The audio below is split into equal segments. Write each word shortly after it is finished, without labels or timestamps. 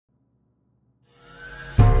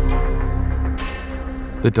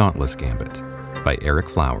The Dauntless Gambit by Eric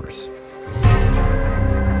Flowers.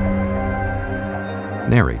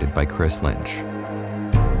 Narrated by Chris Lynch.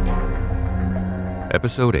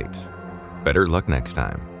 Episode 8. Better luck next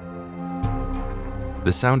time.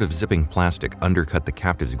 The sound of zipping plastic undercut the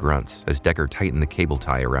captive's grunts as Decker tightened the cable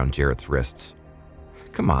tie around Jarrett's wrists.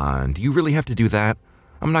 "Come on, do you really have to do that?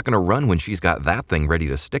 I'm not going to run when she's got that thing ready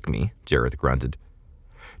to stick me," Jarrett grunted.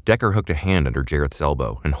 Decker hooked a hand under Jarrett's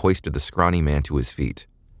elbow and hoisted the scrawny man to his feet.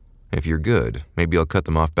 "If you're good, maybe I'll cut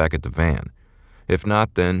them off back at the van. If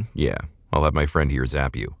not, then, yeah, I'll have my friend here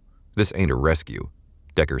zap you. This ain't a rescue."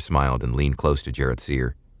 Decker smiled and leaned close to Jarrett's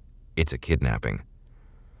ear. "It's a kidnapping."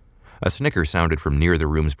 A snicker sounded from near the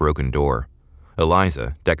room's broken door.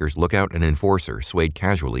 Eliza, Decker's lookout and enforcer, swayed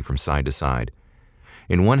casually from side to side.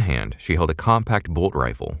 In one hand, she held a compact bolt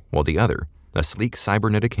rifle, while the other, a sleek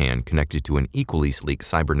cybernetic hand connected to an equally sleek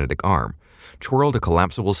cybernetic arm, twirled a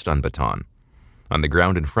collapsible stun baton. On the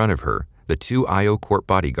ground in front of her, the two IO Corp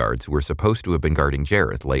bodyguards who were supposed to have been guarding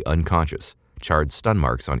Jarrett lay unconscious, charred stun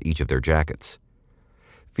marks on each of their jackets.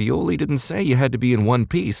 "Fioli didn't say you had to be in one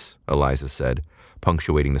piece," Eliza said,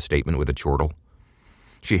 punctuating the statement with a chortle.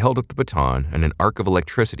 She held up the baton, and an arc of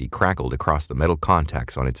electricity crackled across the metal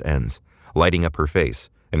contacts on its ends, lighting up her face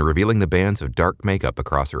and revealing the bands of dark makeup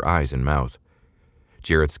across her eyes and mouth.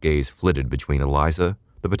 Jarrett's gaze flitted between Eliza,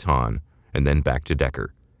 the baton, and then back to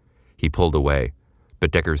Decker. He pulled away, but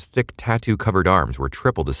Decker's thick tattoo-covered arms were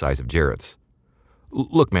triple the size of Jarrett's.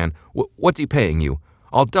 "Look, man, what's he paying you?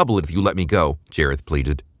 I'll double it if you let me go," Jarrett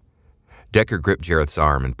pleaded. Decker gripped Jarrett's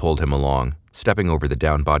arm and pulled him along, stepping over the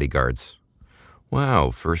downed bodyguards. "Wow,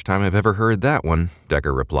 first time I've ever heard that one,"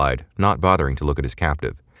 Decker replied, not bothering to look at his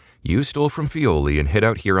captive. "You stole from Fioli and hid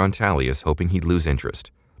out here on Talius hoping he'd lose interest,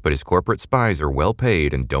 but his corporate spies are well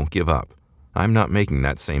paid and don't give up. I'm not making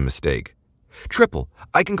that same mistake." "Triple!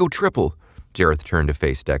 I can go triple!" Jarrett turned to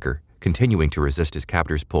face Decker, continuing to resist his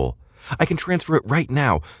captor's pull. "I can transfer it right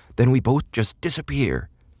now, then we both just disappear."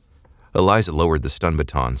 Eliza lowered the stun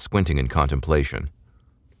baton, squinting in contemplation.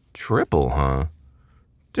 "Triple, huh?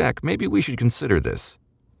 Deck, maybe we should consider this."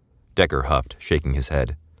 Decker huffed, shaking his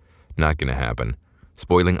head. "Not gonna happen.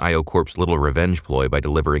 Spoiling IO Corp's little revenge ploy by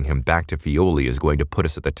delivering him back to Fioli is going to put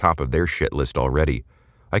us at the top of their shit list already.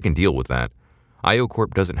 I can deal with that. IO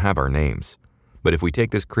Corp doesn't have our names. But if we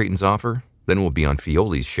take this Cretan's offer, then we'll be on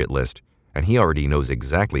Fioli's shit list, and he already knows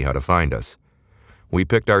exactly how to find us. We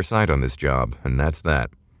picked our side on this job, and that's that."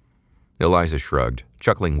 Eliza shrugged,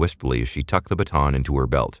 chuckling wistfully as she tucked the baton into her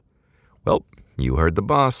belt. "Well, you heard the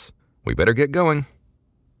boss. We better get going."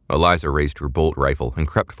 Eliza raised her bolt rifle and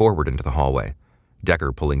crept forward into the hallway,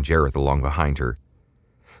 Decker pulling Jarrett along behind her.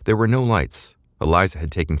 There were no lights. Eliza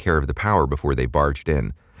had taken care of the power before they barged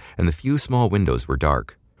in, and the few small windows were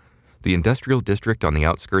dark. The industrial district on the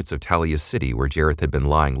outskirts of Talius City where Jarrett had been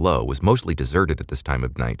lying low was mostly deserted at this time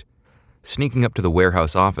of night. Sneaking up to the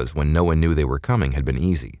warehouse office when no one knew they were coming had been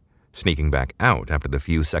easy. Sneaking back out after the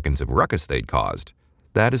few seconds of ruckus they'd caused,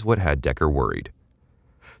 that is what had Decker worried.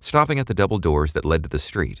 Stopping at the double doors that led to the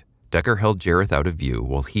street, Decker held Jarrett out of view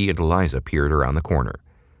while he and Eliza peered around the corner.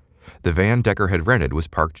 The van Decker had rented was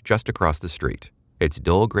parked just across the street, its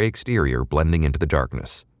dull gray exterior blending into the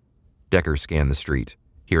darkness. Decker scanned the street,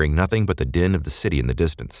 hearing nothing but the din of the city in the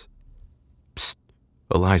distance. "Psst,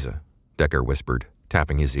 Eliza," Decker whispered,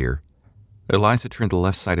 tapping his ear. Eliza turned the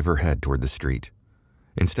left side of her head toward the street.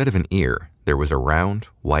 Instead of an ear, there was a round,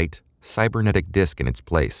 white, cybernetic disc in its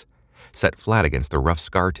place, set flat against the rough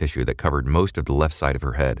scar tissue that covered most of the left side of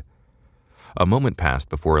her head. A moment passed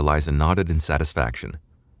before Eliza nodded in satisfaction.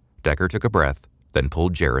 Decker took a breath, then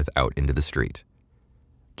pulled Jarrett out into the street.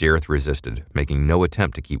 Jarrett resisted, making no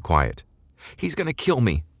attempt to keep quiet. "He's gonna kill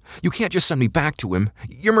me. You can't just send me back to him.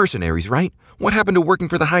 You're mercenaries, right? What happened to working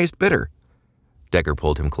for the highest bidder?" Decker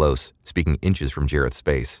pulled him close, speaking inches from Jarrett's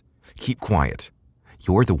face. "Keep quiet.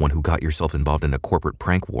 You're the one who got yourself involved in a corporate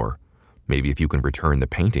prank war. Maybe if you can return the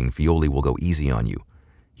painting, Fioli will go easy on you.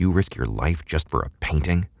 You risk your life just for a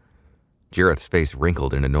painting?" Jarrett's face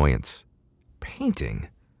wrinkled in annoyance. "Painting?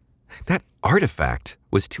 That artifact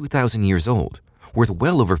was 2,000 years old, worth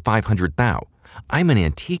well over 500 thou. I'm an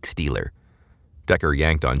antiques dealer." Decker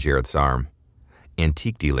yanked on Jarrett's arm.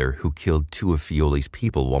 "Antique dealer who killed 2 of Fioli's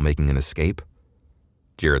people while making an escape?"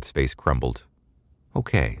 Jarrett's face crumbled.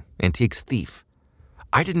 "Okay, antiques thief.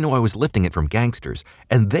 I didn't know I was lifting it from gangsters,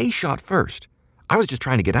 and they shot first. I was just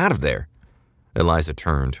trying to get out of there." Eliza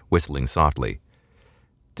turned, whistling softly.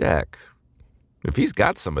 "Deck, if he's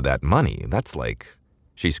got some of that money, that's like..."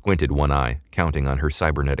 She squinted one eye, counting on her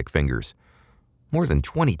cybernetic fingers. "More than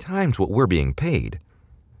 20 times what we're being paid."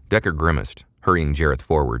 Decker grimaced, hurrying Jarrett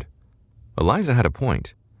forward. Eliza had a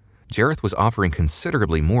point. Jareth was offering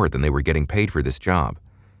considerably more than they were getting paid for this job.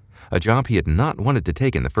 A job he had not wanted to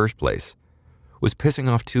take in the first place. Was pissing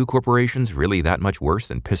off 2 corporations really that much worse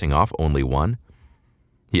than pissing off only one?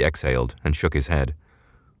 He exhaled and shook his head.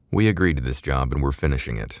 We agreed to this job and we're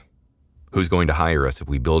finishing it. Who's going to hire us if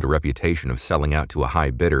we build a reputation of selling out to a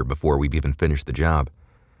high bidder before we've even finished the job?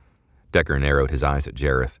 Decker narrowed his eyes at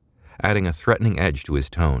Jareth, adding a threatening edge to his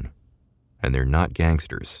tone. And they're not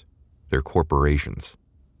gangsters. They're corporations.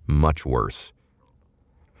 Much worse.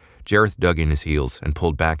 Jareth dug in his heels and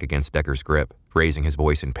pulled back against Decker's grip, raising his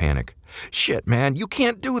voice in panic. Shit, man, you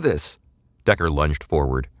can't do this! Decker lunged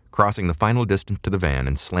forward, crossing the final distance to the van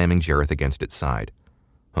and slamming Jareth against its side.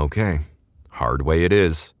 Okay, hard way it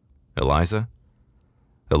is. Eliza?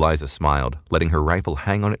 Eliza smiled, letting her rifle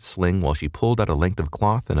hang on its sling while she pulled out a length of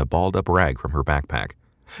cloth and a balled-up rag from her backpack.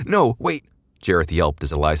 No, wait! Jareth yelped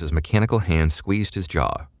as Eliza's mechanical hand squeezed his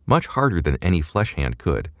jaw, much harder than any flesh hand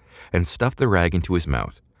could, and stuffed the rag into his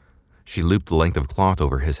mouth. She looped the length of cloth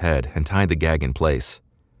over his head and tied the gag in place.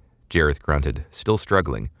 Jareth grunted, still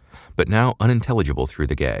struggling, but now unintelligible through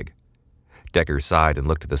the gag. Decker sighed and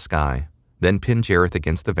looked to the sky, then pinned Jareth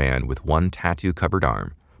against the van with one tattoo-covered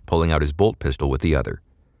arm, pulling out his bolt pistol with the other.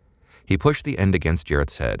 He pushed the end against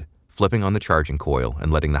Jareth's head, flipping on the charging coil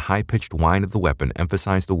and letting the high-pitched whine of the weapon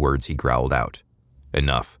emphasize the words he growled out.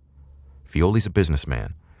 Enough. Fioli's a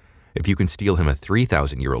businessman. If you can steal him a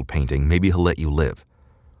 3,000-year-old painting, maybe he'll let you live.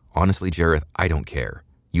 Honestly, Jareth, I don't care.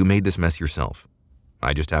 You made this mess yourself.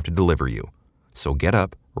 I just have to deliver you. So get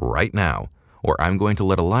up, right now, or I'm going to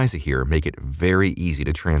let Eliza here make it very easy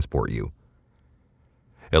to transport you.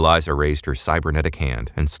 Eliza raised her cybernetic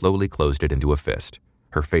hand and slowly closed it into a fist,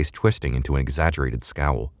 her face twisting into an exaggerated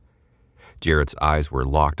scowl. Jareth's eyes were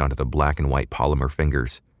locked onto the black and white polymer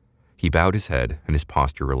fingers. He bowed his head and his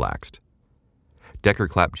posture relaxed. Decker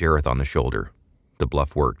clapped Jareth on the shoulder. The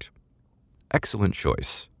bluff worked. Excellent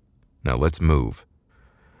choice. Now let's move.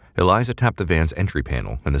 Eliza tapped the van's entry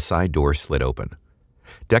panel and the side door slid open.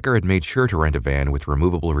 Decker had made sure to rent a van with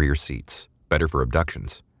removable rear seats, better for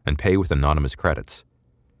abductions, and pay with anonymous credits.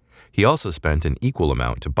 He also spent an equal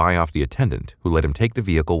amount to buy off the attendant who let him take the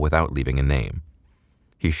vehicle without leaving a name.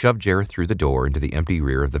 He shoved Jareth through the door into the empty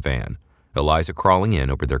rear of the van, Eliza crawling in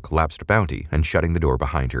over their collapsed bounty and shutting the door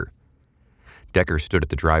behind her. Decker stood at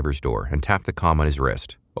the driver's door and tapped the comm on his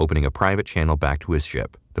wrist, opening a private channel back to his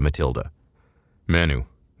ship, the Matilda. Manu,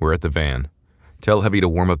 we're at the van. Tell Heavy to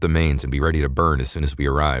warm up the mains and be ready to burn as soon as we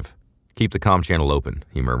arrive. Keep the comm channel open,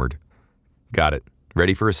 he murmured. Got it.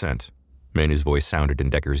 Ready for ascent. Manu's voice sounded in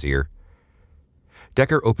Decker's ear.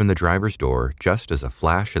 Decker opened the driver's door just as a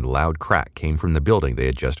flash and loud crack came from the building they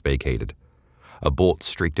had just vacated. A bolt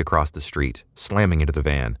streaked across the street, slamming into the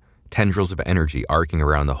van, tendrils of energy arcing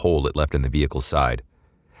around the hole it left in the vehicle's side.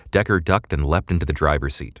 Decker ducked and leapt into the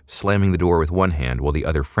driver's seat, slamming the door with one hand while the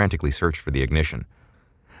other frantically searched for the ignition.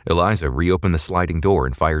 Eliza reopened the sliding door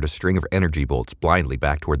and fired a string of energy bolts blindly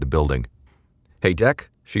back toward the building. Hey, Deck,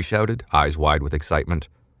 she shouted, eyes wide with excitement.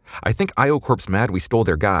 I think IoCorp's mad we stole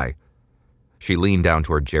their guy. She leaned down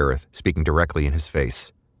toward Jareth, speaking directly in his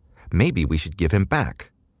face. Maybe we should give him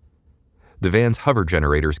back. The van's hover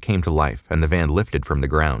generators came to life and the van lifted from the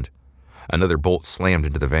ground. Another bolt slammed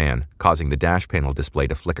into the van, causing the dash panel display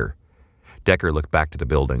to flicker. Decker looked back to the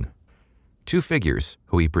building. 2 figures,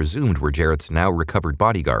 who he presumed were Jareth's now recovered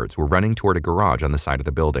bodyguards, were running toward a garage on the side of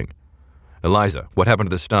the building. Eliza, what happened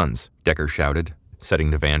to the stuns? Decker shouted,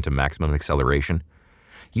 setting the van to maximum acceleration.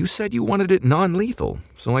 You said you wanted it non-lethal,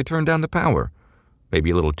 so I turned down the power.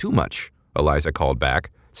 Maybe a little too much, Eliza called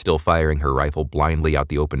back, still firing her rifle blindly out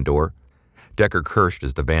the open door. Decker cursed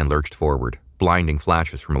as the van lurched forward, blinding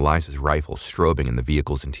flashes from Eliza's rifle strobing in the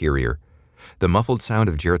vehicle's interior. The muffled sound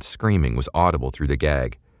of Jareth's screaming was audible through the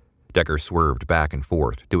gag. Decker swerved back and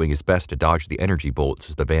forth, doing his best to dodge the energy bolts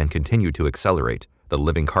as the van continued to accelerate, the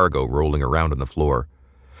living cargo rolling around on the floor.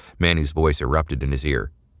 Manu's voice erupted in his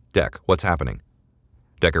ear. Deck, what's happening?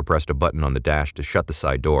 Decker pressed a button on the dash to shut the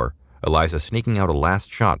side door, Eliza sneaking out a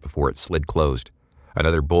last shot before it slid closed.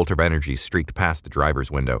 Another bolt of energy streaked past the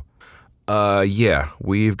driver's window. Yeah,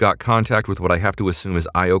 we've got contact with what I have to assume is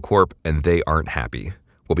IoCorp, and they aren't happy.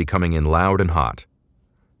 We'll be coming in loud and hot.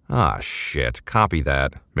 Ah, shit, copy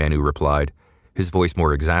that, Manu replied, his voice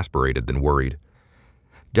more exasperated than worried.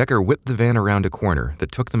 Decker whipped the van around a corner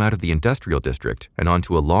that took them out of the industrial district and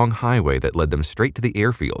onto a long highway that led them straight to the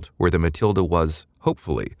airfield where the Matilda was,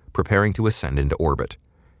 hopefully, preparing to ascend into orbit.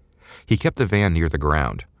 He kept the van near the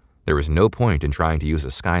ground. There was no point in trying to use a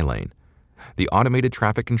skylane. The automated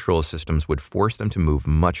traffic control systems would force them to move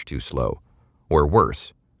much too slow, or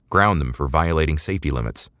worse, ground them for violating safety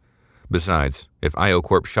limits. Besides, if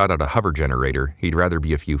IO-Corp shot out a hover generator, he'd rather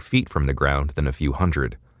be a few feet from the ground than a few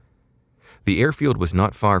hundred. The airfield was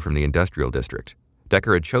not far from the industrial district.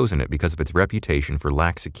 Decker had chosen it because of its reputation for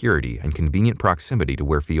lax security and convenient proximity to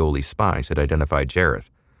where Fioli's spies had identified Jareth.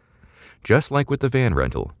 Just like with the van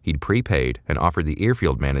rental, he'd prepaid and offered the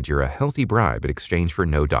airfield manager a healthy bribe in exchange for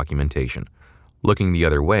no documentation. Looking the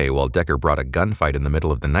other way while Decker brought a gunfight in the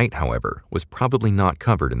middle of the night, however, was probably not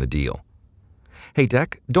covered in the deal. "Hey,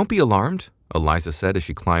 Deck, don't be alarmed," Eliza said as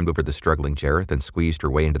she climbed over the struggling Jareth and squeezed her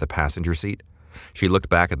way into the passenger seat. She looked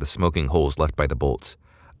back at the smoking holes left by the bolts.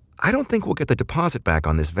 "I don't think we'll get the deposit back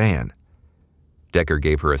on this van." Decker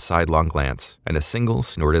gave her a sidelong glance and a single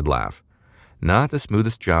snorted laugh. Not the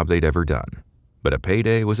smoothest job they'd ever done, but a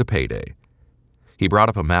payday was a payday. He brought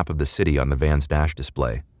up a map of the city on the van's dash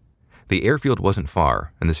display. The airfield wasn't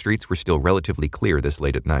far, and the streets were still relatively clear this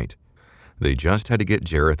late at night. They just had to get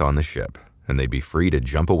Jareth on the ship, and they'd be free to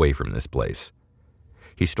jump away from this place.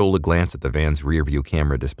 He stole a glance at the van's rearview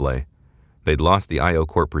camera display. They'd lost the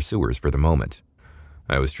IO-Corp pursuers for the moment.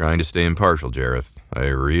 "I was trying to stay impartial, Jareth. I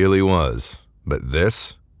really was. But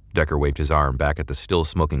this," Decker waved his arm back at the still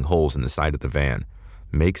smoking holes in the side of the van,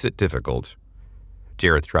 "makes it difficult."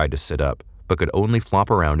 Jareth tried to sit up, but could only flop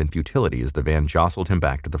around in futility as the van jostled him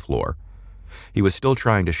back to the floor. He was still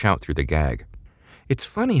trying to shout through the gag. "It's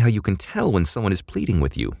funny how you can tell when someone is pleading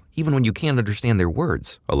with you, even when you can't understand their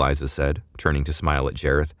words," Eliza said, turning to smile at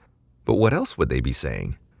Jareth. "But what else would they be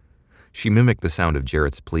saying?" She mimicked the sound of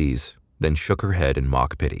Jareth's pleas, then shook her head in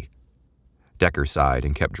mock pity. Decker sighed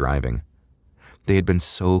and kept driving. They had been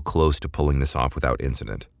so close to pulling this off without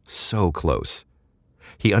incident. So close.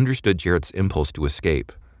 He understood Jareth's impulse to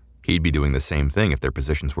escape. He'd be doing the same thing if their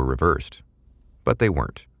positions were reversed. But they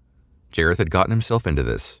weren't. Jareth had gotten himself into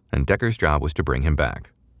this, and Decker's job was to bring him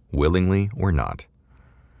back, willingly or not.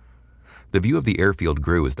 The view of the airfield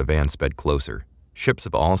grew as the van sped closer. Ships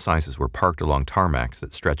of all sizes were parked along tarmacs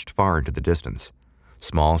that stretched far into the distance.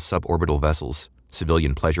 Small suborbital vessels,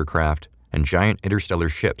 civilian pleasure craft, and giant interstellar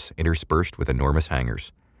ships interspersed with enormous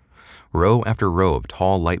hangars. Row after row of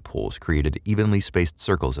tall light poles created evenly spaced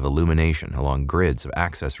circles of illumination along grids of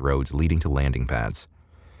access roads leading to landing pads.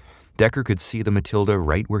 Decker could see the Matilda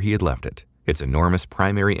right where he had left it, its enormous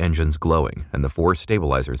primary engines glowing and the 4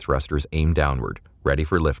 stabilizer thrusters aimed downward, ready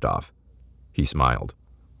for liftoff. He smiled.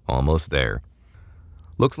 Almost there.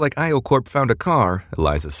 "Looks like IO-Corp found a car,"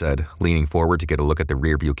 Eliza said, leaning forward to get a look at the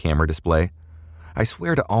rearview camera display. "I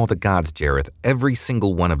swear to all the gods, Jareth, every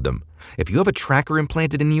single one of them. If you have a tracker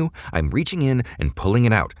implanted in you, I'm reaching in and pulling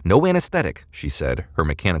it out. No anesthetic," she said, her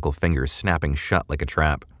mechanical fingers snapping shut like a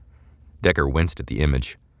trap. Decker winced at the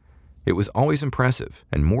image. It was always impressive,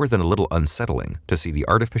 and more than a little unsettling, to see the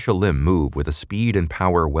artificial limb move with a speed and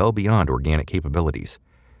power well beyond organic capabilities.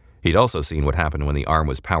 He'd also seen what happened when the arm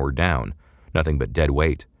was powered down, nothing but dead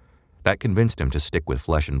weight. That convinced him to stick with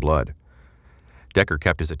flesh and blood. Decker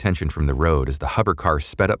kept his attention from the road as the hover car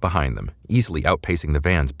sped up behind them, easily outpacing the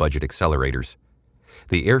van's budget accelerators.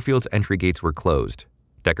 The airfield's entry gates were closed.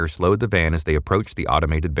 Decker slowed the van as they approached the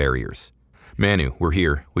automated barriers. "Manu, we're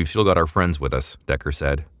here. We've still got our friends with us," Decker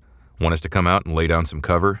said. "Want us to come out and lay down some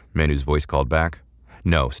cover?" Manu's voice called back.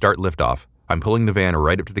 "No, start liftoff. I'm pulling the van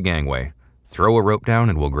right up to the gangway. Throw a rope down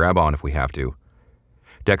and we'll grab on if we have to."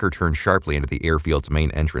 Decker turned sharply into the airfield's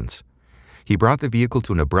main entrance. He brought the vehicle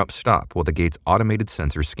to an abrupt stop while the gate's automated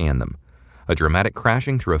sensors scanned them. A dramatic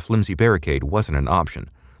crashing through a flimsy barricade wasn't an option.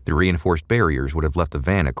 The reinforced barriers would have left the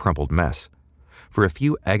van a crumpled mess. For a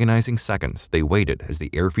few agonizing seconds, they waited as the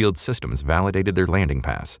airfield systems validated their landing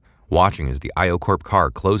pass, watching as the IO-Corp car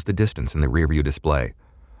closed the distance in the rearview display.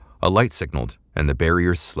 A light signaled, and the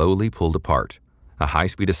barriers slowly pulled apart. A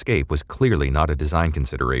high-speed escape was clearly not a design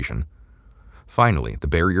consideration. Finally, the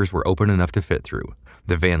barriers were open enough to fit through.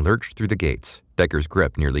 The van lurched through the gates, Decker's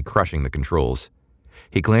grip nearly crushing the controls.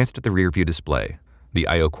 He glanced at the rearview display. The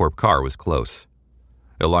IO-Corp car was close.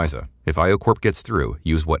 "Eliza, if IO-Corp gets through,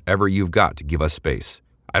 use whatever you've got to give us space.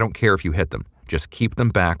 I don't care if you hit them. Just keep them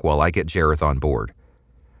back while I get Jareth on board."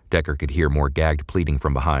 Decker could hear more gagged pleading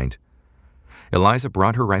from behind. Eliza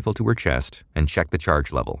brought her rifle to her chest and checked the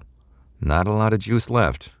charge level. "Not a lot of juice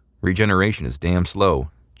left. Regeneration is damn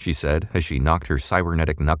slow," she said as she knocked her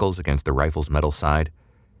cybernetic knuckles against the rifle's metal side.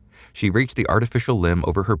 She reached the artificial limb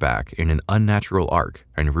over her back in an unnatural arc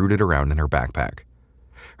and rooted around in her backpack.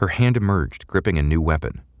 Her hand emerged, gripping a new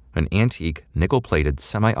weapon, an antique, nickel-plated,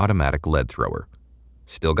 semi-automatic lead thrower.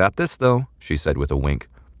 "Still got this, though," she said with a wink,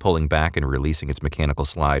 pulling back and releasing its mechanical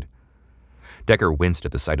slide. Decker winced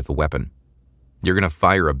at the sight of the weapon. "You're gonna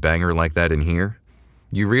fire a banger like that in here?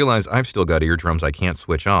 You realize I've still got eardrums I can't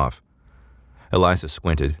switch off." Eliza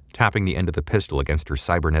squinted, tapping the end of the pistol against her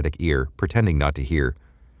cybernetic ear, pretending not to hear.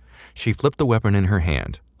 She flipped the weapon in her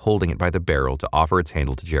hand, holding it by the barrel to offer its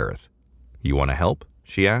handle to Jareth. "You want to help?"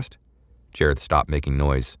 she asked. Jareth stopped making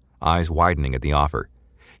noise, eyes widening at the offer.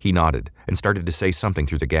 He nodded and started to say something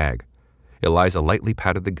through the gag. Eliza lightly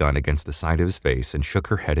patted the gun against the side of his face and shook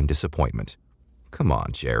her head in disappointment. "Come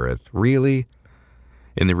on, Jareth, really?"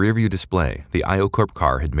 In the rearview display, the IoCorp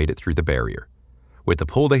car had made it through the barrier. With the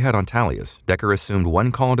pull they had on Talius, Decker assumed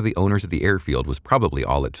one call to the owners of the airfield was probably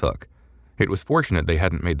all it took. It was fortunate they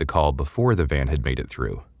hadn't made the call before the van had made it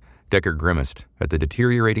through. Decker grimaced at the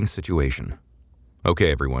deteriorating situation.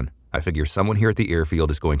 "Okay, everyone, I figure someone here at the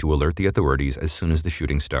airfield is going to alert the authorities as soon as the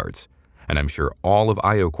shooting starts. And I'm sure all of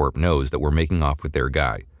IoCorp knows that we're making off with their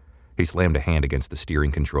guy." He slammed a hand against the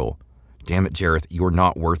steering control. "Damn it, Jareth, you're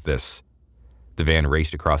not worth this." The van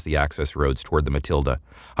raced across the access roads toward the Matilda,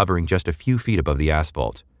 hovering just a few feet above the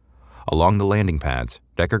asphalt. Along the landing pads,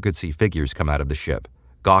 Decker could see figures come out of the ship,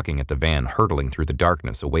 gawking at the van hurtling through the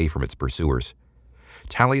darkness away from its pursuers.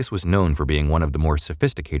 Talius was known for being one of the more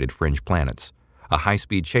sophisticated fringe planets. A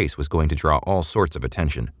high-speed chase was going to draw all sorts of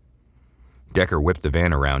attention. Decker whipped the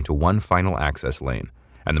van around to one final access lane,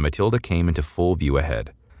 and the Matilda came into full view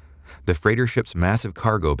ahead. The freighter ship's massive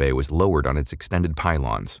cargo bay was lowered on its extended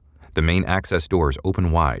pylons. The main access doors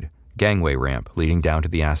open wide, gangway ramp leading down to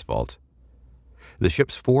the asphalt. The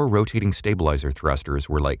ship's 4 rotating stabilizer thrusters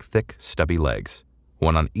were like thick, stubby legs,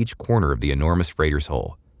 one on each corner of the enormous freighter's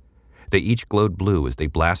hull. They each glowed blue as they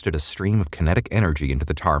blasted a stream of kinetic energy into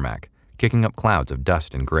the tarmac, kicking up clouds of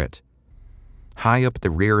dust and grit. High up at the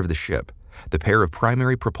rear of the ship, the pair of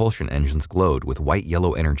primary propulsion engines glowed with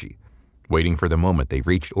white-yellow energy, waiting for the moment they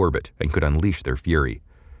reached orbit and could unleash their fury.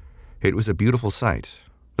 It was a beautiful sight.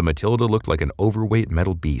 The Matilda looked like an overweight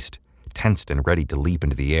metal beast, tensed and ready to leap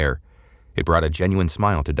into the air. It brought a genuine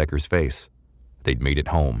smile to Decker's face. They'd made it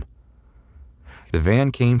home. The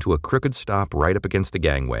van came to a crooked stop right up against the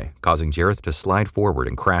gangway, causing Jareth to slide forward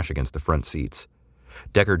and crash against the front seats.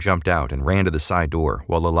 Decker jumped out and ran to the side door,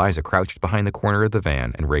 while Eliza crouched behind the corner of the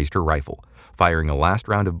van and raised her rifle, firing a last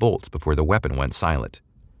round of bolts before the weapon went silent.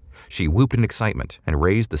 She whooped in excitement and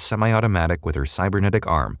raised the semi-automatic with her cybernetic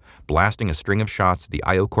arm, blasting a string of shots at the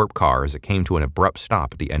IoCorp car as it came to an abrupt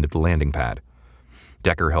stop at the end of the landing pad.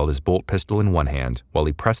 Decker held his bolt pistol in one hand while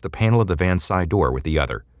he pressed the panel of the van's side door with the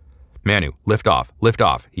other. "Manu, lift off,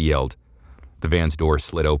 he yelled. The van's door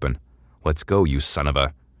slid open. "Let's go, you son of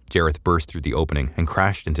a..." Jareth burst through the opening and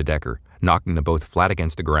crashed into Decker, knocking them both flat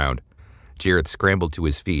against the ground. Jareth scrambled to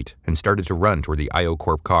his feet and started to run toward the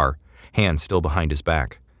IoCorp car, hands still behind his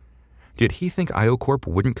back. Did he think IoCorp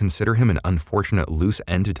wouldn't consider him an unfortunate loose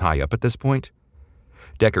end to tie up at this point?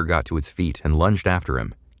 Decker got to his feet and lunged after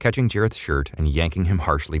him, catching Jareth's shirt and yanking him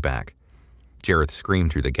harshly back. Jareth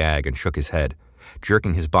screamed through the gag and shook his head,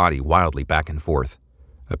 jerking his body wildly back and forth.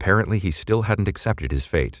 Apparently, he still hadn't accepted his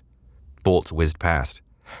fate. Bolts whizzed past.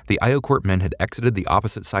 The IoCorp men had exited the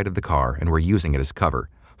opposite side of the car and were using it as cover,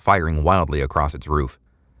 firing wildly across its roof.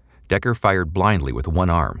 Decker fired blindly with one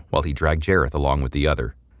arm while he dragged Jareth along with the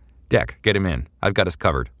other. "Deck, get him in. I've got us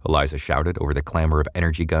covered," Eliza shouted over the clamor of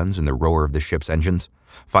energy guns and the roar of the ship's engines,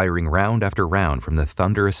 firing round after round from the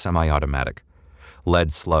thunderous semi-automatic.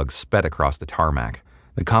 Lead slugs sped across the tarmac,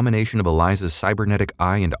 the combination of Eliza's cybernetic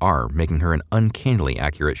eye and arm making her an uncannily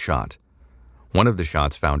accurate shot. One of the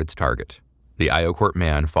shots found its target, the IoCorp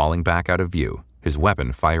man falling back out of view, his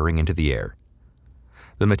weapon firing into the air.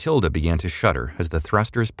 The Matilda began to shudder as the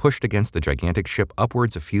thrusters pushed against the gigantic ship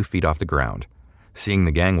upwards a few feet off the ground. Seeing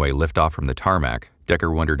the gangway lift off from the tarmac,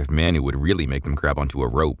 Decker wondered if Manu would really make them grab onto a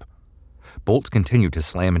rope. Bolts continued to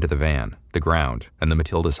slam into the van, the ground, and the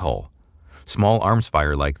Matilda's hull. Small arms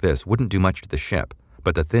fire like this wouldn't do much to the ship,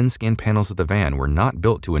 but the thin-skinned panels of the van were not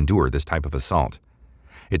built to endure this type of assault.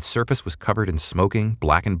 Its surface was covered in smoking,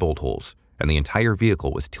 blackened bolt holes, and the entire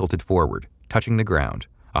vehicle was tilted forward, touching the ground,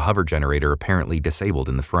 a hover generator apparently disabled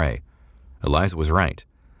in the fray. Eliza was right.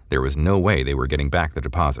 There was no way they were getting back the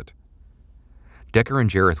deposit. Decker and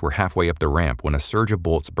Jareth were halfway up the ramp when a surge of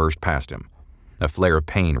bolts burst past him. A flare of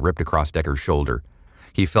pain ripped across Decker's shoulder.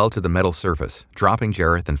 He fell to the metal surface, dropping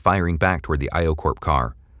Jareth and firing back toward the IoCorp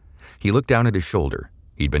car. He looked down at his shoulder.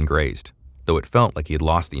 He'd been grazed, though it felt like he had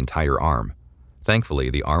lost the entire arm. Thankfully,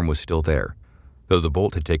 the arm was still there, though the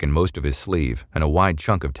bolt had taken most of his sleeve and a wide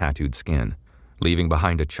chunk of tattooed skin, leaving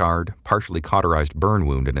behind a charred, partially cauterized burn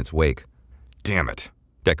wound in its wake. "Damn it!"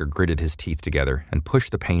 Decker gritted his teeth together and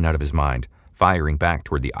pushed the pain out of his mind, firing back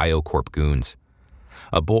toward the IoCorp goons.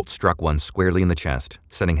 A bolt struck one squarely in the chest,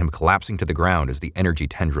 sending him collapsing to the ground as the energy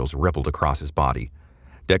tendrils rippled across his body.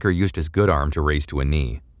 Decker used his good arm to raise to a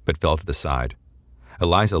knee, but fell to the side.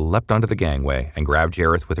 Eliza leapt onto the gangway and grabbed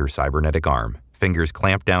Jareth with her cybernetic arm, fingers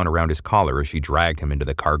clamped down around his collar as she dragged him into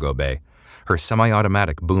the cargo bay, her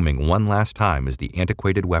semi-automatic booming one last time as the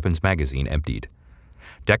antiquated weapons magazine emptied.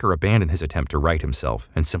 Decker abandoned his attempt to right himself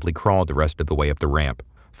and simply crawled the rest of the way up the ramp,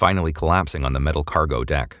 finally collapsing on the metal cargo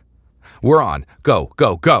deck. "We're on! Go,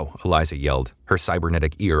 go, go!" Eliza yelled, her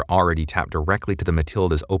cybernetic ear already tapped directly to the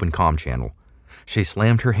Matilda's open comm channel. She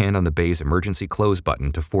slammed her hand on the bay's emergency close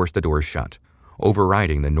button to force the doors shut,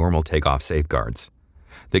 overriding the normal takeoff safeguards.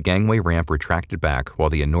 The gangway ramp retracted back while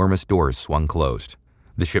the enormous doors swung closed,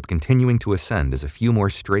 the ship continuing to ascend as a few more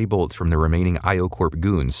stray bolts from the remaining IoCorp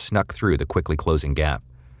goons snuck through the quickly closing gap.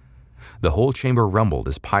 The whole chamber rumbled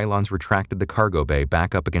as pylons retracted the cargo bay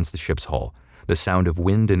back up against the ship's hull, the sound of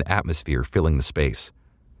wind and atmosphere filling the space.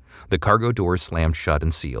 The cargo doors slammed shut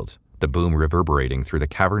and sealed, the boom reverberating through the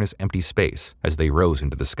cavernous empty space as they rose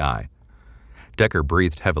into the sky. Decker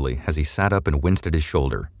breathed heavily as he sat up and winced at his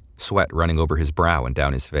shoulder, sweat running over his brow and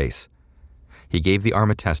down his face. He gave the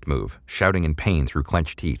arm a test move, shouting in pain through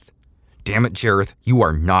clenched teeth. "Damn it, Jareth, you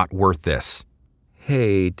are not worth this."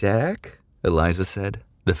 "Hey, Deck," Eliza said,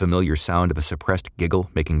 the familiar sound of a suppressed giggle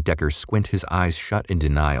making Decker squint his eyes shut in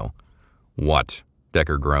denial. "What?"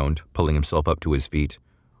 Decker groaned, pulling himself up to his feet.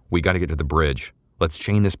 "We gotta get to the bridge. Let's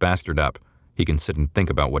chain this bastard up. He can sit and think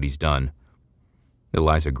about what he's done."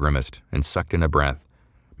 Eliza grimaced and sucked in a breath,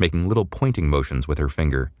 making little pointing motions with her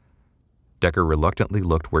finger. Decker reluctantly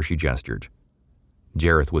looked where she gestured.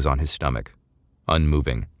 Jareth was on his stomach,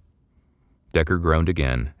 unmoving. Decker groaned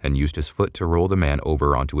again and used his foot to roll the man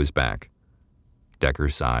over onto his back. Decker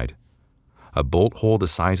sighed. A bolt hole the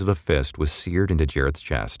size of a fist was seared into Jareth's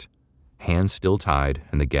chest, hands still tied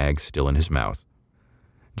and the gag still in his mouth.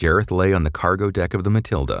 Jareth lay on the cargo deck of the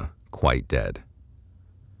Matilda, quite dead.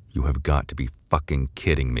 "You have got to be fucking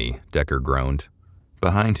kidding me," Decker groaned.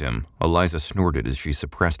 Behind him, Eliza snorted as she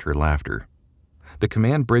suppressed her laughter. The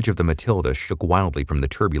command bridge of the Matilda shook wildly from the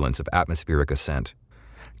turbulence of atmospheric ascent.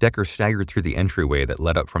 Decker staggered through the entryway that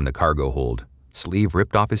led up from the cargo hold, sleeve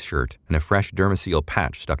ripped off his shirt and a fresh Dermaseal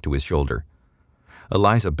patch stuck to his shoulder.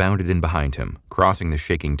 Eliza bounded in behind him, crossing the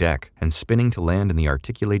shaking deck and spinning to land in the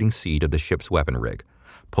articulating seat of the ship's weapon rig,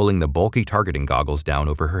 pulling the bulky targeting goggles down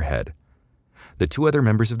over her head. The two other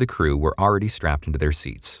members of the crew were already strapped into their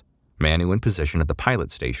seats, Manu in position at the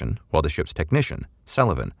pilot station, while the ship's technician,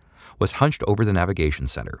 Sullivan, was hunched over the navigation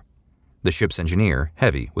center. The ship's engineer,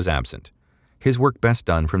 Heavy, was absent, his work best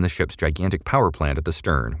done from the ship's gigantic power plant at the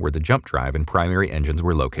stern where the jump drive and primary engines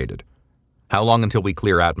were located. "How long until we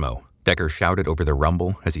clear Atmo?" Decker shouted over the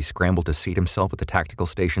rumble as he scrambled to seat himself at the tactical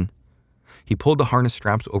station. He pulled the harness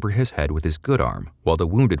straps over his head with his good arm, while the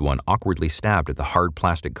wounded one awkwardly stabbed at the hard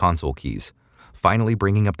plastic console keys, finally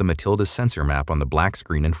bringing up the Matilda's sensor map on the black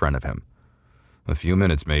screen in front of him. "A few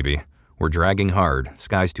minutes, maybe. We're dragging hard.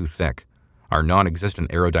 Sky's too thick. Our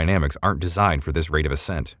non-existent aerodynamics aren't designed for this rate of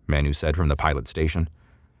ascent," Manu said from the pilot station.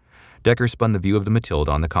 Decker spun the view of the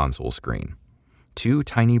Matilda on the console screen. Two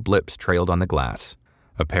tiny blips trailed on the glass.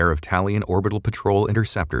 A pair of Talion orbital patrol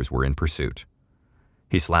interceptors were in pursuit.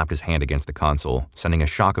 He slapped his hand against the console, sending a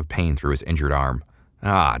shock of pain through his injured arm.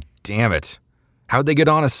 "Ah, damn it. How'd they get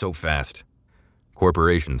on us so fast?"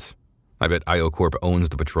 "Corporations. I bet IoCorp owns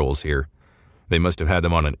the patrols here. They must have had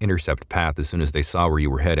them on an intercept path as soon as they saw where you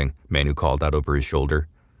were heading," Manu called out over his shoulder.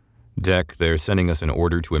 "Deck, they're sending us an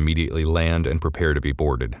order to immediately land and prepare to be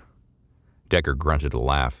boarded." Decker grunted a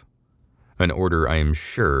laugh. "An order I am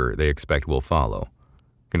sure they expect will follow.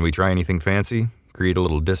 Can we try anything fancy? Create a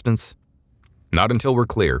little distance?" "Not until we're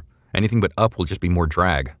clear. Anything but up will just be more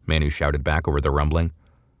drag," Manu shouted back over the rumbling.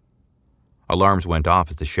 Alarms went off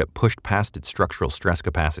as the ship pushed past its structural stress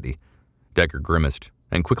capacity. Decker grimaced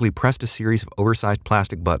and quickly pressed a series of oversized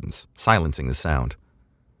plastic buttons, silencing the sound.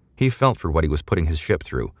 He felt for what he was putting his ship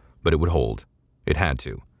through, but it would hold. It had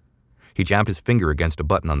to. He jabbed his finger against a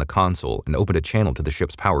button on the console and opened a channel to the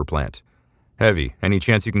ship's power plant. "Heavy, any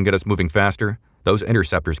chance you can get us moving faster? Those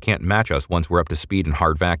interceptors can't match us once we're up to speed in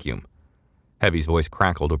hard vacuum." Heavy's voice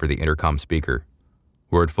crackled over the intercom speaker.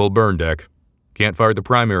 "We're at full burn, Deck. Can't fire the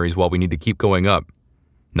primaries while we need to keep going up."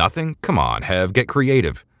 "Nothing? Come on, Hev, get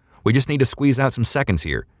creative. We just need to squeeze out some seconds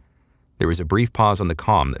here." There was a brief pause on the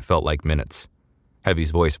comm that felt like minutes.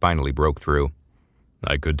 Heavy's voice finally broke through.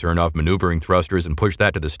 "I could turn off maneuvering thrusters and push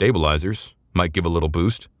that to the stabilizers. Might give a little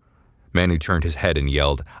boost." Manu turned his head and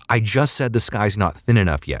yelled, "I just said the sky's not thin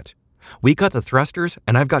enough yet. We got the thrusters,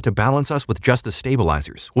 and I've got to balance us with just the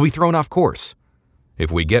stabilizers. We'll be thrown off course."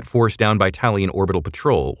 "If we get forced down by Talion orbital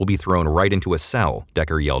patrol, we'll be thrown right into a cell,"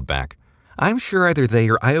 Decker yelled back. "I'm sure either they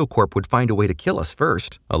or IoCorp would find a way to kill us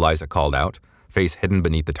first," Eliza called out, face hidden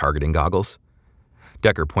beneath the targeting goggles.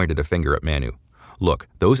 Decker pointed a finger at Manu. Look,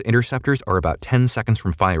 those interceptors are about 10 seconds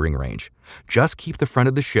from firing range. Just keep the front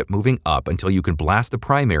of the ship moving up until you can blast the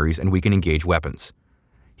primaries and we can engage weapons."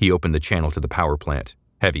 He opened the channel to the power plant.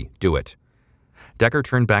 "Heavy, do it." Decker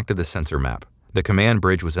turned back to the sensor map. The command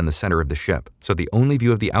bridge was in the center of the ship, so the only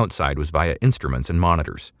view of the outside was via instruments and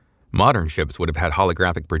monitors. Modern ships would have had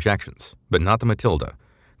holographic projections, but not the Matilda.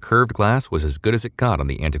 Curved glass was as good as it got on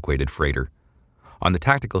the antiquated freighter. On the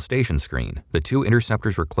tactical station screen, the two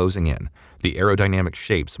interceptors were closing in, the aerodynamic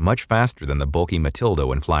shapes much faster than the bulky Matilda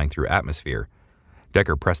when flying through atmosphere.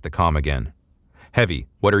 Decker pressed the comm again. "Heavy,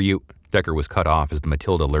 what are you—" Decker was cut off as the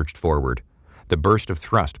Matilda lurched forward, the burst of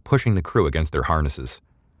thrust pushing the crew against their harnesses.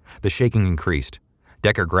 The shaking increased.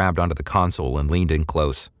 Decker grabbed onto the console and leaned in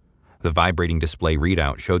close. The vibrating display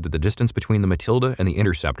readout showed that the distance between the Matilda and the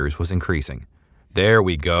interceptors was increasing. "There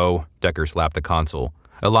we go," Decker slapped the console.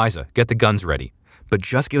 "Eliza, get the guns ready. But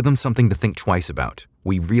just give them something to think twice about.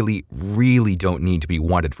 We really, really don't need to be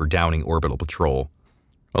wanted for downing orbital patrol."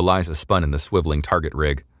 Eliza spun in the swiveling target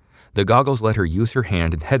rig. The goggles let her use her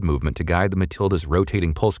hand and head movement to guide the Matilda's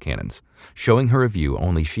rotating pulse cannons, showing her a view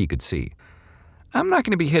only she could see. "I'm not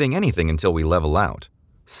going to be hitting anything until we level out."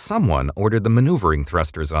 "Someone ordered the maneuvering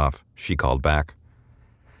thrusters off," she called back.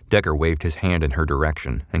 Decker waved his hand in her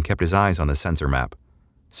direction and kept his eyes on the sensor map.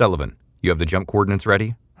 "Sullivan, you have the jump coordinates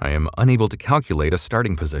ready?" "I am unable to calculate a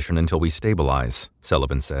starting position until we stabilize,"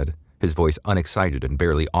 Sullivan said, his voice unexcited and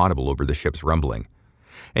barely audible over the ship's rumbling.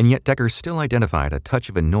 And yet Decker still identified a touch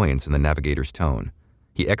of annoyance in the navigator's tone.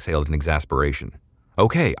 He exhaled in exasperation.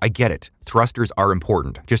 "Okay, I get it. Thrusters are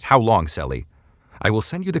important. Just how long, Selly?" "I will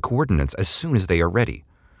send you the coordinates as soon as they are ready.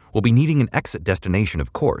 We'll be needing an exit destination,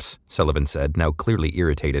 of course," Sullivan said, now clearly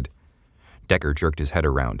irritated. Decker jerked his head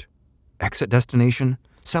around. "Exit destination?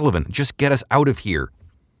 Sullivan, just get us out of here."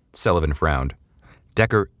 Sullivan frowned.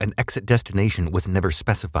 "Decker, an exit destination was never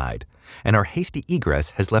specified, and our hasty egress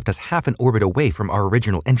has left us half an orbit away from our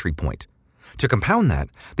original entry point. To compound that,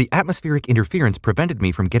 the atmospheric interference prevented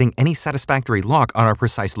me from getting any satisfactory lock on our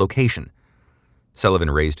precise location."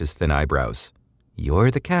 Sullivan raised his thin eyebrows.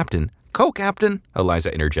 "You're the captain." "Co-captain,"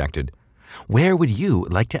 Eliza interjected. "Where would you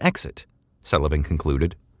like to exit?" Sullivan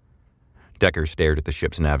concluded. Decker stared at the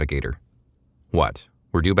ship's navigator. "What?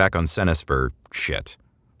 We're due back on Cenis for shit.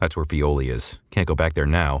 That's where Fioli is. Can't go back there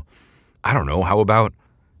now. I don't know, how about—"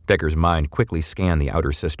 Decker's mind quickly scanned the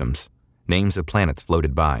outer systems. Names of planets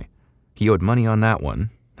floated by. He owed money on that one,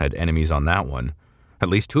 had enemies on that one. At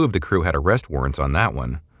least 2 of the crew had arrest warrants on that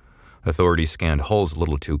one. Authorities scanned hulls a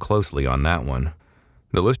little too closely on that one.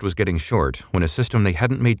 The list was getting short when a system they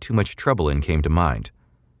hadn't made too much trouble in came to mind.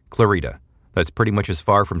 Clarita. That's pretty much as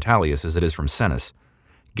far from Talius as it is from Cenis.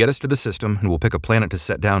 Get us to the system and we'll pick a planet to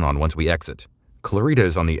set down on once we exit. "Clarita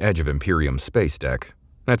is on the edge of Imperium's space deck.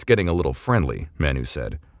 That's getting a little friendly," Manu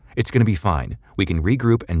said. "It's going to be fine. We can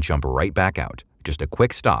regroup and jump right back out. Just a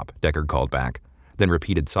quick stop," Decker called back, then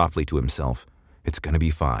repeated softly to himself. "It's going to be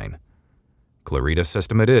fine." "Clarita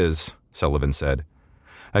system it is," Sullivan said.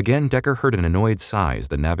 Again, Decker heard an annoyed sigh as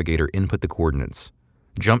the navigator input the coordinates.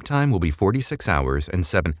 "Jump time will be 46 hours and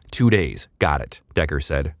 2 days. Got it," Decker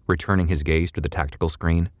said, returning his gaze to the tactical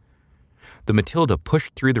screen. The Matilda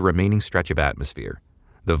pushed through the remaining stretch of atmosphere,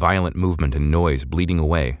 the violent movement and noise bleeding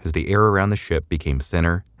away as the air around the ship became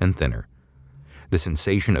thinner and thinner. The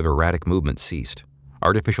sensation of erratic movement ceased,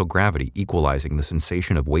 artificial gravity equalizing the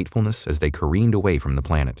sensation of wakefulness as they careened away from the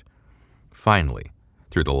planet. Finally,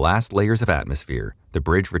 through the last layers of atmosphere, the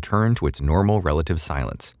bridge returned to its normal relative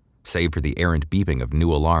silence, save for the errant beeping of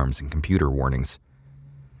new alarms and computer warnings.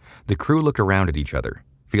 The crew looked around at each other,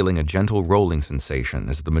 feeling a gentle rolling sensation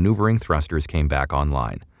as the maneuvering thrusters came back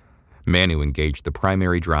online. Manu engaged the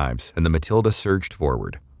primary drives and the Matilda surged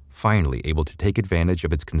forward, finally able to take advantage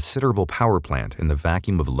of its considerable power plant in the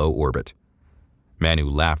vacuum of low orbit. Manu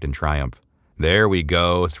laughed in triumph. "There we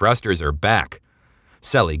go, thrusters are back.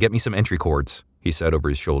 Selly, get me some entry cords," he said over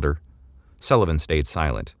his shoulder. Sullivan stayed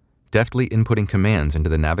silent, deftly inputting commands into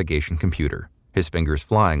the navigation computer, his fingers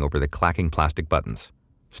flying over the clacking plastic buttons.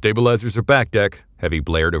 "Stabilizers are back, Deck," Heavy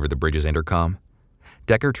blared over the bridge's intercom.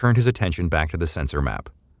 Decker turned his attention back to the sensor map.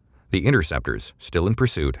 The interceptors, still in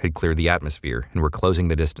pursuit, had cleared the atmosphere and were closing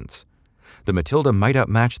the distance. The Matilda might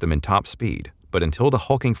outmatch them in top speed, but until the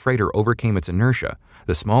hulking freighter overcame its inertia,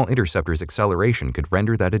 the small interceptor's acceleration could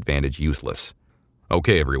render that advantage useless.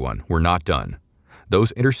 "Okay, everyone, we're not done.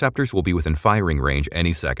 Those interceptors will be within firing range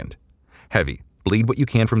any second. Heavy, bleed what you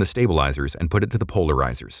can from the stabilizers and put it to the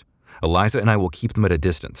polarizers. Eliza and I will keep them at a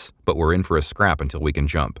distance, but we're in for a scrap until we can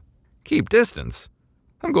jump." "Keep distance?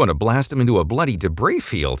 I'm going to blast him into a bloody debris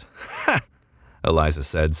field." "Ha!" Eliza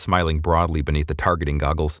said, smiling broadly beneath the targeting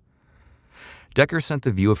goggles. Decker sent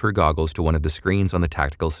the view of her goggles to one of the screens on the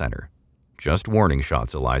tactical center. Just warning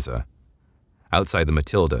shots, Eliza. Outside the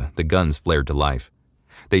Matilda, the guns flared to life.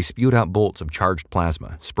 They spewed out bolts of charged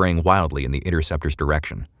plasma, spraying wildly in the interceptor's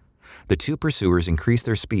direction. The two pursuers increased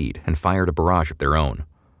their speed and fired a barrage of their own.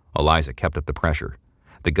 Eliza kept up the pressure.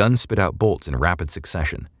 The guns spit out bolts in rapid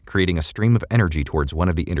succession, creating a stream of energy towards one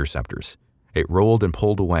of the interceptors. It rolled and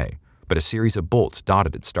pulled away, but a series of bolts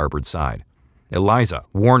dotted its starboard side. "Eliza,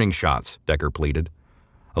 warning shots," Decker pleaded.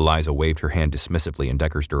 Eliza waved her hand dismissively in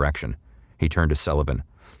Decker's direction. He turned to Sullivan.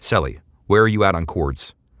 "Selly, where are you at on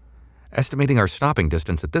cords?" "Estimating our stopping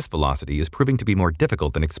distance at this velocity is proving to be more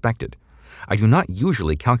difficult than expected. I do not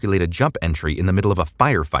usually calculate a jump entry in the middle of a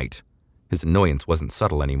firefight." His annoyance wasn't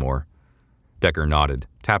subtle anymore. Decker nodded,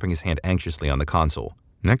 tapping his hand anxiously on the console.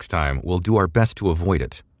 "Next time, we'll do our best to avoid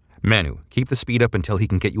it. Manu, keep the speed up until he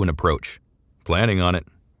can get you an approach." "Planning on it."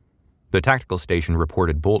 The tactical station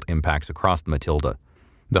reported bolt impacts across the Matilda,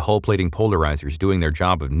 the hull plating polarizers doing their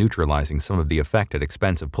job of neutralizing some of the effect at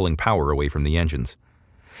expense of pulling power away from the engines.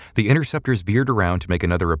 The interceptors veered around to make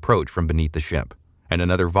another approach from beneath the ship, and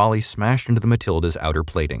another volley smashed into the Matilda's outer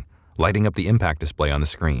plating, lighting up the impact display on the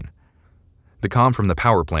screen. The comm from the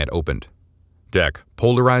power plant opened. "Deck,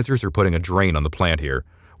 polarizers are putting a drain on the plant here.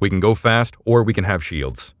 We can go fast, or we can have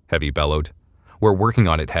shields," Heavy bellowed. "We're working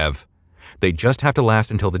on it, Hev. They just have to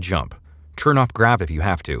last until the jump. Turn off grav if you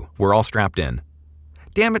have to. We're all strapped in."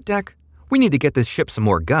 "Damn it, Deck. We need to get this ship some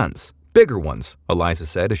more guns. Bigger ones," Eliza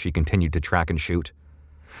said as she continued to track and shoot.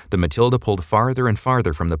 The Matilda pulled farther and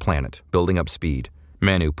farther from the planet, building up speed,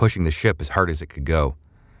 Manu pushing the ship as hard as it could go.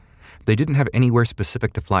 They didn't have anywhere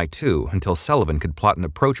specific to fly to until Sullivan could plot an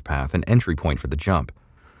approach path and entry point for the jump.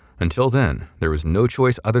 Until then, there was no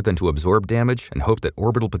choice other than to absorb damage and hope that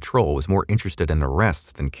Orbital Patrol was more interested in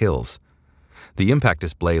arrests than kills. The impact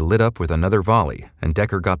display lit up with another volley, and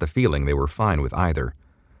Decker got the feeling they were fine with either.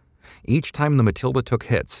 Each time the Matilda took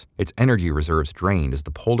hits, its energy reserves drained as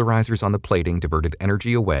the polarizers on the plating diverted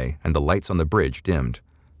energy away and the lights on the bridge dimmed.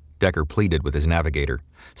 Decker pleaded with his navigator.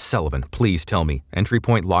 "Sullivan, please tell me. Entry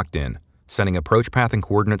point locked in. Sending approach path and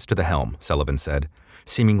coordinates to the helm," Sullivan said,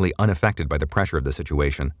 seemingly unaffected by the pressure of the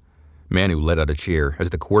situation. Manu let out a cheer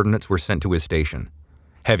as the coordinates were sent to his station.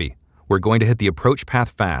 "Heavy, we're going to hit the approach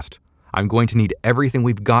path fast. I'm going to need everything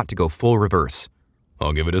we've got to go full reverse."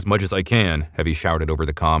 "I'll give it as much as I can," Heavy shouted over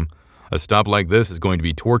the comm. "A stop like this is going to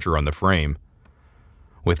be torture on the frame."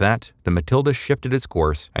 With that, the Matilda shifted its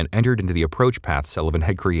course and entered into the approach path Sullivan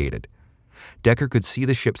had created. Decker could see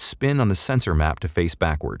the ship spin on the sensor map to face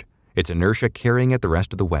backward, its inertia carrying it the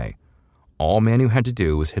rest of the way. All Manu had to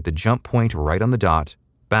do was hit the jump point right on the dot,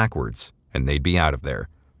 backwards, and they'd be out of there.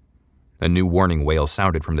 A new warning wail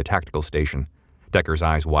sounded from the tactical station. Decker's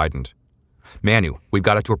eyes widened. "Manu, we've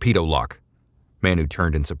got a torpedo lock." Manu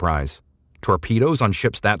turned in surprise. "Torpedoes on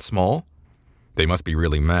ships that small?" "They must be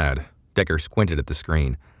really mad." Decker squinted at the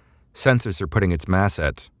screen. "Sensors are putting its mass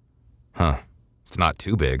at..." It's not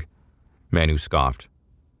too big." Manu scoffed.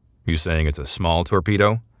 "You saying it's a small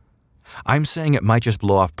torpedo?" "I'm saying it might just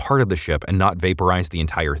blow off part of the ship and not vaporize the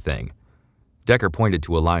entire thing." Decker pointed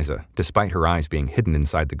to Eliza, despite her eyes being hidden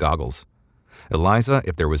inside the goggles. "Eliza,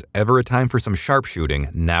 if there was ever a time for some sharpshooting,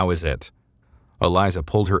 now is it." Eliza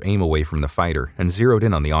pulled her aim away from the fighter and zeroed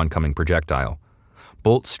in on the oncoming projectile.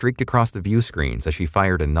 Bolts streaked across the view screens as she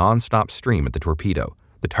fired a non-stop stream at the torpedo,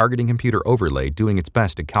 the targeting computer overlay doing its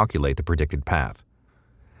best to calculate the predicted path.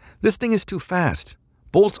 "This thing is too fast.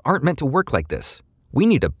 Bolts aren't meant to work like this. We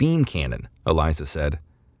need a beam cannon," Eliza said.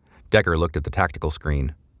 Decker looked at the tactical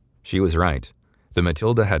screen. She was right. The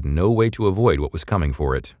Matilda had no way to avoid what was coming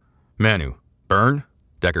for it. "Manu, burn?"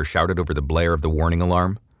 Decker shouted over the blare of the warning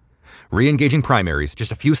alarm. "Re-engaging primaries,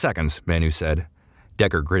 just a few seconds," Manu said.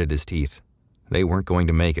 Decker gritted his teeth. They weren't going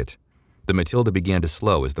to make it. The Matilda began to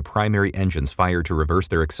slow as the primary engines fired to reverse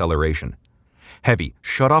their acceleration. "Heavy,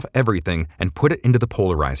 shut off everything and put it into the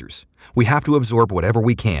polarizers. We have to absorb whatever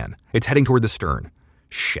we can. It's heading toward the stern."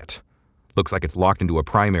 "Shit. Looks like it's locked into a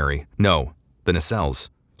primary. No, the nacelles.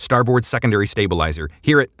 Starboard secondary stabilizer.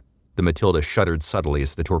 Hear it." The Matilda shuddered subtly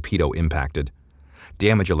as the torpedo impacted.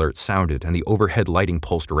 Damage alerts sounded and the overhead lighting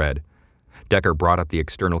pulsed red. Decker brought up the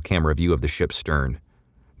external camera view of the ship's stern.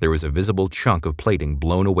 There was a visible chunk of plating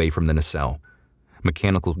blown away from the nacelle.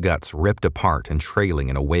 Mechanical guts ripped apart and trailing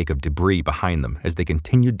in a wake of debris behind them as they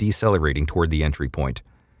continued decelerating toward the entry point.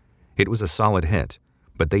 It was a solid hit,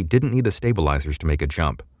 but they didn't need the stabilizers to make a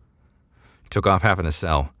jump. "Took off half a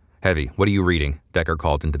nacelle. Heavy, what are you reading?" Decker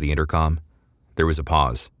called into the intercom. There was a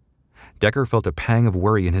pause. Decker felt a pang of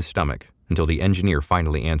worry in his stomach until the engineer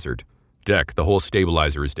finally answered. "Deck, the whole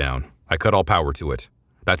stabilizer is down. I cut all power to it.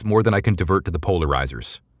 That's more than I can divert to the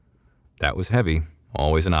polarizers." That was heavy,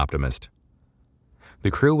 always an optimist.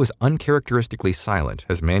 The crew was uncharacteristically silent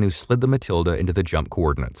as Manu slid the Matilda into the jump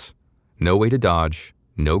coordinates. No way to dodge,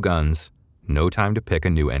 no guns, no time to pick a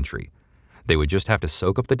new entry. They would just have to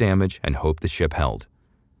soak up the damage and hope the ship held.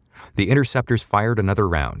 The interceptors fired another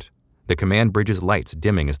round, the command bridge's lights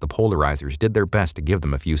dimming as the polarizers did their best to give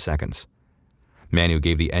them a few seconds. Manu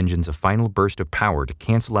gave the engines a final burst of power to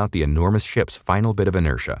cancel out the enormous ship's final bit of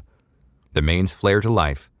inertia. The mains flared to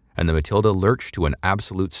life, and the Matilda lurched to an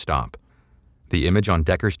absolute stop. The image on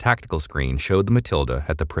Decker's tactical screen showed the Matilda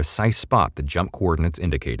at the precise spot the jump coordinates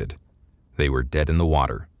indicated. They were dead in the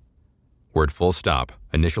water. "We're at full stop,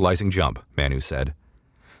 initializing jump," Manu said.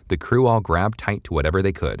 The crew all grabbed tight to whatever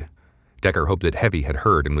they could. Decker hoped that Heavy had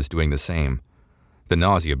heard and was doing the same. The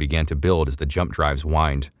nausea began to build as the jump drives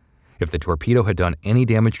whined. If the torpedo had done any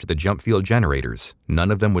damage to the jump field generators,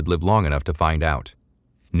 none of them would live long enough to find out.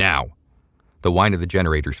 Now! The whine of the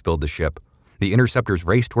generators filled the ship. The interceptors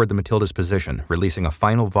raced toward the Matilda's position, releasing a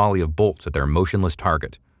final volley of bolts at their motionless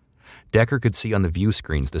target. Decker could see on the view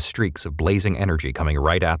screens the streaks of blazing energy coming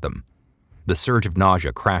right at them. The surge of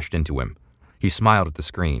nausea crashed into him. He smiled at the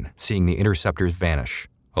screen, seeing the interceptors vanish,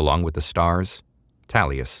 along with the stars,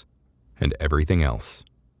 Tallius, and everything else.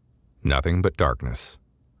 Nothing but darkness.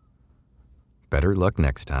 "Better luck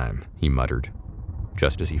next time," he muttered,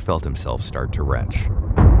 just as he felt himself start to retch.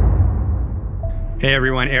 Hey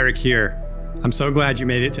everyone, Eric here. I'm so glad you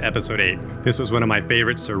made it to episode 8. This was one of my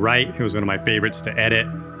favorites to write. It was one of my favorites to edit.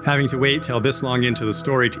 Having to wait till this long into the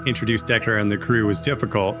story to introduce Decker and the crew was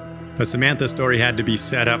difficult, but Samantha's story had to be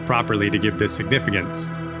set up properly to give this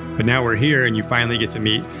significance. But now we're here and you finally get to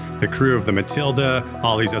meet the crew of the Matilda,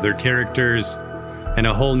 all these other characters, and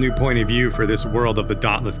a whole new point of view for this world of the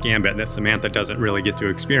Dauntless Gambit that Samantha doesn't really get to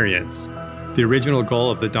experience. The original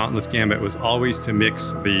goal of the Dauntless Gambit was always to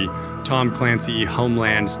mix the Tom Clancy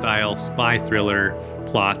Homeland-style spy thriller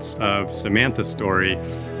plots of Samantha's story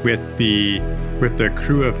with the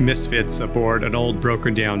crew of misfits aboard an old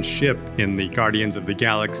broken-down ship in the Guardians of the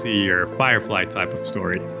Galaxy or Firefly type of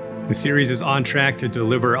story. The series is on track to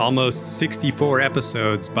deliver almost 64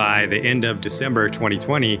 episodes by the end of December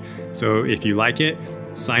 2020, so if you like it,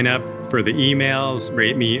 sign up for the emails,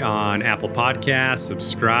 rate me on Apple Podcasts,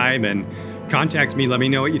 subscribe, and contact me. Let me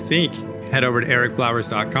know what you think. Head over to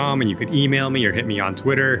ericflowers.com and you can email me or hit me on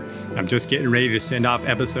Twitter. I'm just getting ready to send off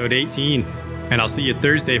episode 18, and I'll see you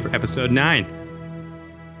Thursday for episode 9.